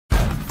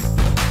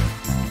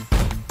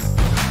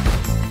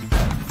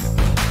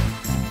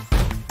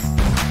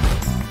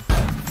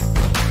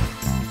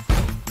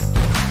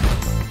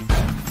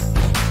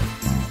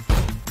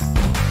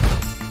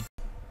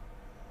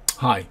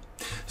Hi.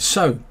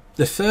 So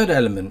the third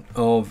element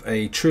of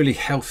a truly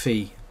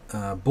healthy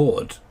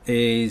board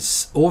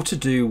is all to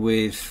do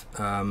with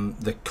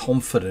the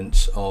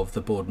confidence of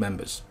the board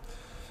members.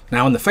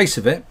 Now, on the face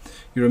of it,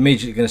 you're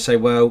immediately going to say,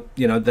 well,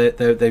 you know,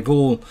 they've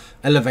all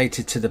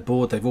elevated to the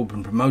board, they've all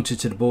been promoted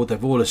to the board,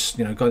 they've all,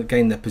 you know,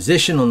 gained their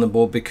position on the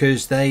board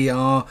because they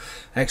are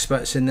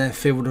experts in their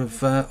field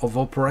of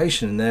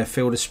operation, in their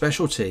field of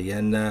specialty,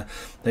 and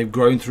they've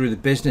grown through the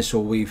business,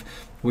 or we've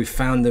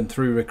found them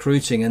through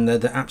recruiting, and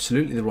they're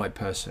absolutely the right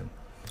person.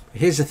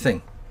 Here's the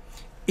thing: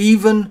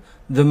 even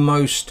the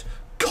most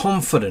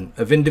confident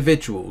of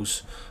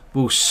individuals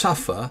will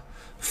suffer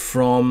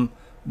from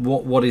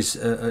what is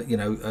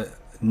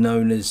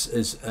known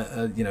as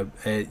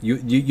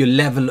your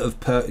level of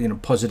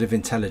positive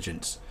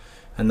intelligence,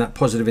 and that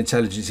positive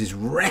intelligence is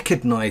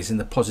recognizing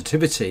the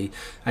positivity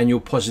and your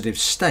positive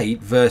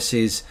state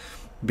versus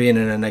being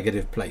in a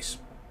negative place.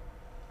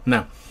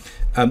 Now,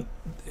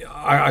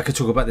 I could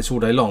talk about this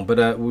all day long,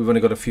 but we've only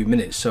got a few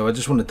minutes, so I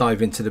just want to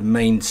dive into the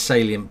main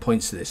salient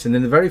points of this. And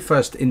in the very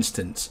first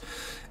instance,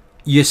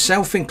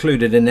 yourself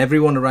included, and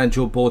everyone around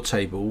your board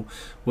table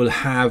will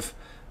have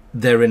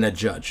their inner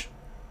judge,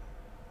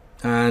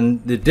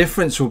 and the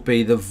difference will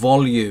be the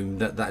volume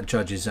that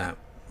judge is at,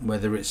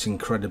 whether it's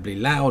incredibly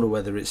loud or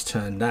whether it's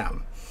turned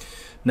down.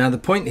 Now, the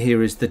point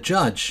here is the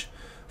judge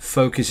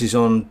focuses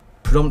on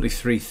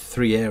predominantly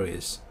three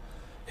areas.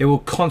 It will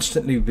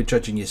constantly be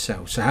judging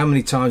yourself. So how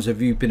many times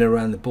have you been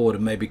around the board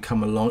and maybe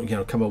come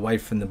away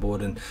from the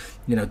board and,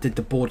 did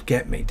the board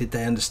get me? Did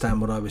they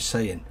understand what I was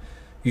saying?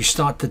 You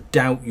start to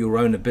doubt your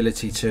own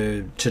ability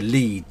to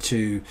lead,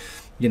 to,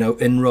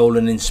 enroll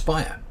and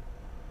inspire.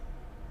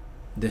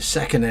 The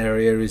second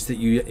area is that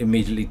you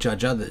immediately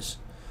judge others.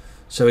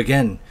 So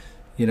again,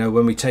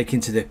 when we take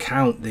into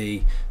account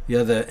the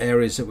other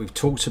areas that we've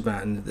talked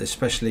about, and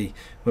especially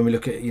when we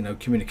look at,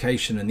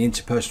 communication and the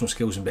interpersonal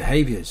skills and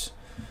behaviors,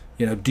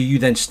 do you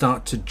then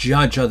start to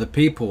judge other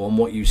people on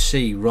what you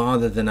see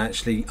rather than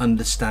actually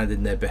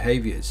understanding their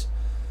behaviors?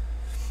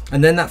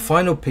 And then that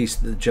final piece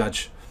that the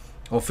judge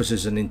offers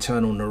as an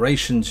internal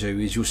narration to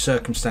is your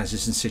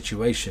circumstances and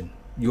situation,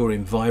 your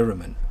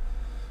environment,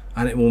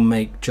 and it will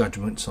make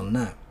judgments on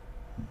that.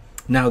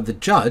 Now, the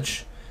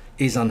judge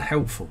is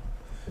unhelpful.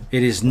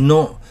 It is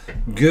not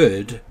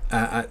good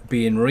at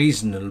being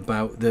reasonable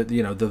about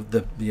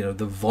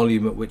the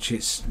volume at which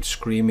it's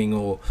screaming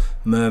or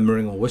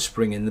murmuring or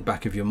whispering in the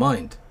back of your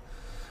mind.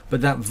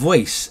 But that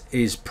voice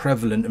is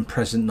prevalent and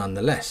present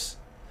nonetheless.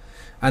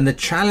 And the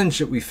challenge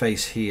that we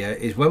face here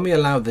is when we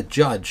allow the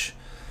judge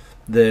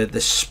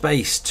the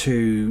space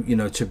to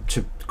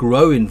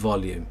grow in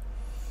volume,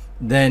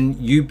 then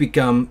you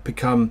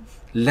become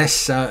less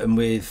certain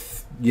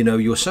with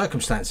your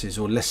circumstances,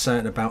 or less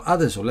certain about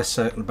others, or less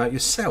certain about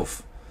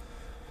yourself,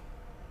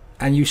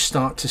 and you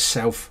start to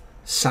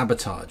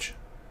self-sabotage.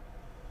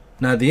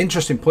 Now, the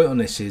interesting point on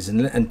this is,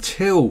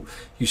 until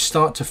you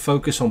start to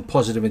focus on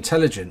positive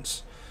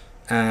intelligence,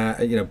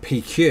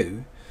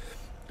 PQ,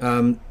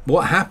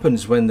 what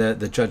happens when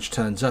the judge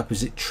turns up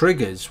is it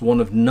triggers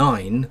one of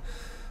 9,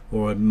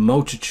 or a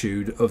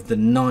multitude of the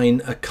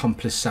 9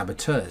 accomplice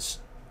saboteurs,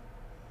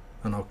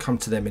 and I'll come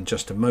to them in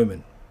just a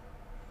moment.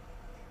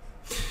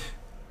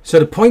 So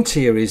the point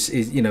here is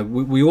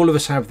we all of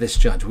us have this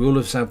judge, we all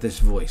of us have this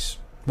voice.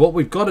 What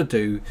we've got to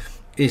do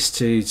is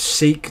to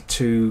seek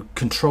to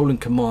control and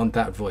command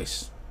that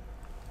voice.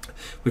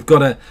 We've got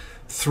to,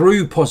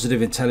 through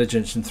positive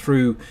intelligence and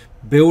through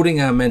building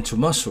our mental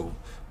muscle,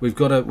 we've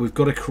got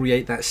to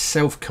create that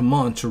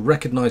self-command to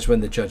recognize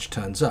when the judge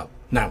turns up.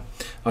 Now,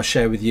 I'll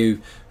share with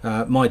you,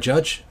 my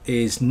judge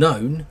is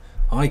known,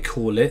 I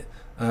call it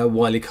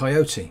Wile E.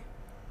 Coyote.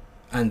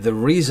 And the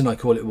reason I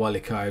call it Wile E.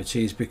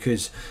 Coyote is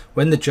because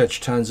when the judge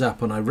turns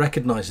up and I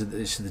recognize that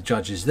the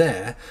judge is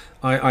there,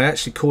 I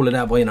actually call it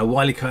out by,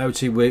 Wile E.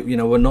 Coyote,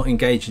 we're not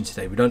engaging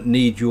today. We don't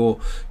need your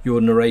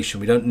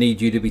narration. We don't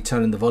need you to be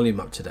turning the volume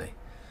up today.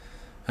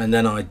 And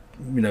then I,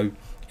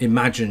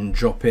 imagine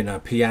dropping a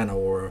piano,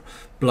 or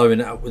blowing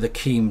it up with a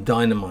Keem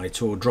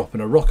dynamite, or dropping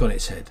a rock on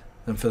its head.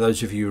 And for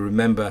those of you who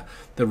remember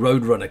the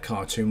Roadrunner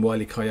cartoon,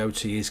 Wile E.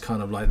 Coyote is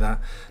kind of like that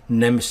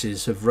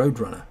nemesis of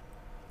Roadrunner.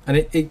 And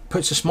it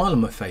puts a smile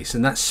on my face,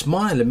 and that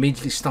smile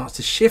immediately starts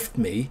to shift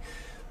me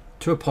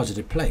to a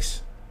positive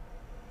place.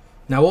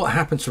 Now, what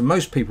happens for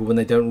most people when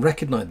they don't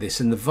recognize this,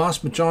 and the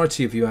vast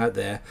majority of you out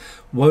there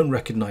won't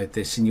recognize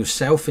this in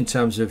yourself in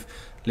terms of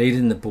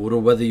leading the board,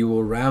 or whether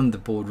you're around the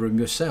boardroom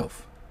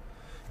yourself,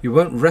 you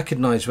won't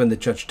recognize when the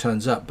judge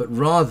turns up, but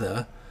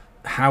rather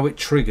how it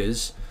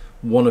triggers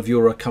one of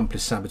your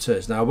accomplice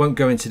saboteurs. Now, I won't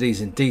go into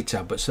these in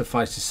detail, but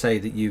suffice to say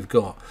that you've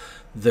got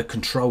the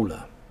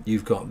controller,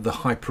 you've got the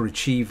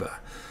hyperachiever,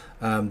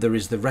 there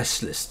is the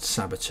restless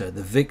saboteur,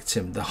 the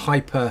victim, the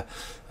hyper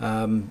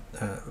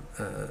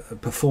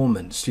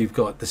performance, you've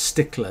got the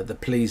stickler, the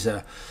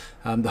pleaser,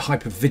 the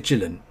hyper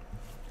vigilant,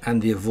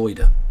 and the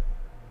avoider.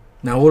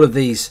 Now, all of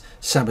these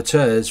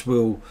saboteurs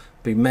will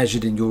be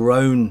measured in your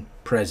own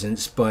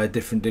presence by a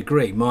different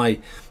degree. My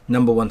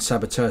number one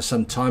saboteur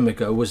some time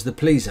ago was the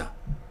pleaser.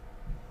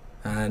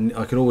 And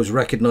I could always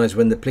recognize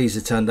when the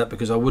pleaser turned up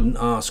because I wouldn't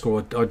ask,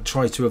 or I'd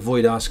try to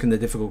avoid asking the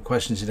difficult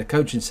questions in a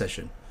coaching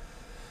session.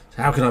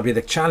 So how can I be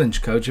the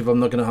challenge coach if I'm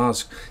not going to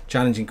ask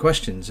challenging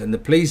questions? And the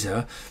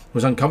pleaser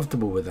was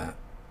uncomfortable with that.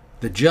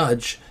 The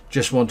judge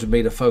just wanted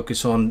me to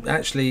focus on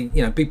actually,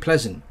 be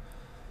pleasant,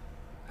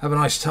 have a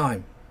nice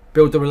time,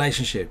 build the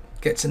relationship,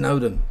 get to know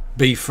them,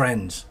 be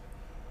friends.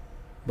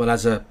 But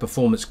as a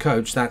performance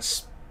coach,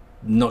 that's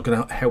not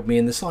going to help me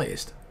in the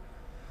slightest.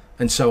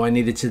 And so I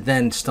needed to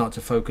then start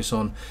to focus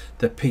on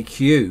the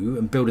PQ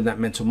and building that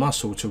mental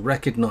muscle to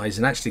recognize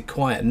and actually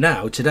quiet.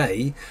 Now,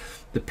 today,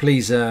 the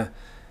pleaser,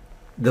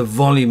 the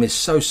volume is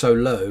so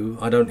low,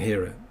 I don't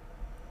hear it.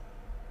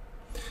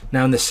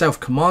 Now, in the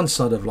self-command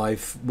side of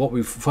life, what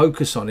we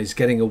focus on is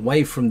getting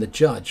away from the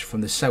judge,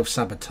 from the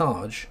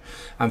self-sabotage,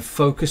 and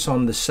focus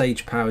on the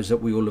sage powers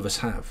that we all of us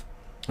have.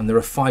 And there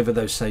are 5 of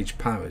those sage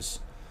powers.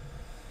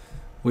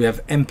 We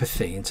have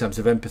empathy, in terms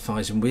of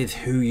empathizing with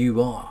who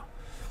you are.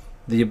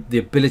 The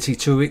ability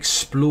to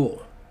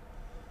explore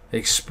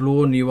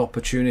new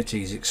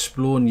opportunities,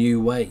 explore new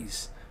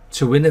ways,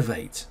 to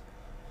innovate,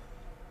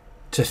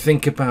 to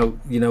think about,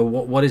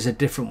 what is a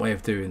different way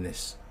of doing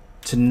this,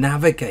 to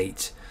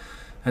navigate,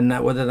 and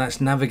that whether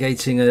that's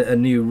navigating a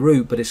new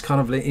route, but it's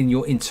kind of in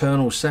your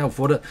internal self.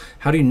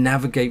 How do you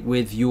navigate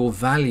with your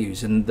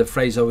values? And the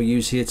phrase I will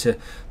use here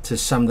to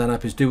sum that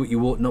up is do what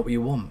you ought, not what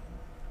you want.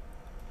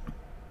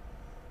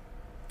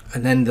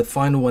 And then the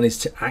final one is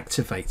to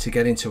activate, to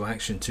get into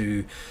action,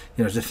 to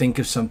think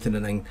of something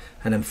and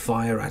then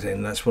fire at it.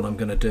 And that's what I'm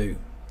going to do,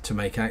 to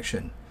make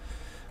action.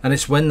 And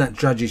it's when that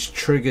judge is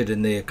triggered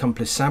and the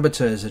accomplice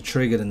saboteurs are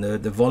triggered and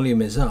the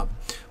volume is up.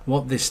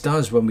 What this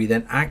does when we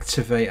then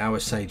activate our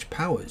sage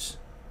powers,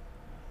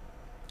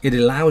 it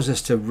allows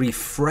us to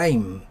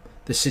reframe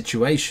the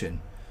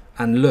situation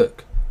and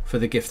look for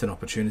the gift and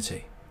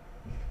opportunity.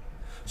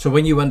 So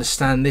when you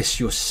understand this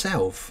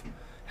yourself,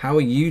 how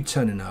are you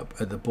turning up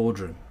at the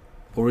boardroom?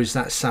 Or is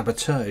that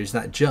saboteur, is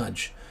that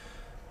judge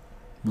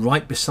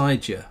right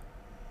beside you,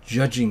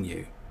 judging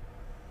you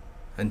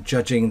and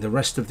judging the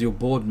rest of your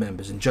board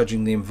members and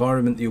judging the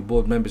environment that your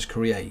board members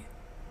create?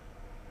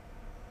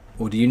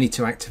 Or do you need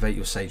to activate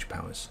your sage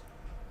powers?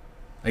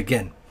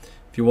 Again,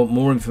 if you want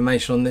more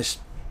information on this,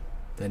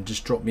 then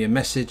just drop me a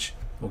message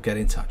or get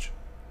in touch.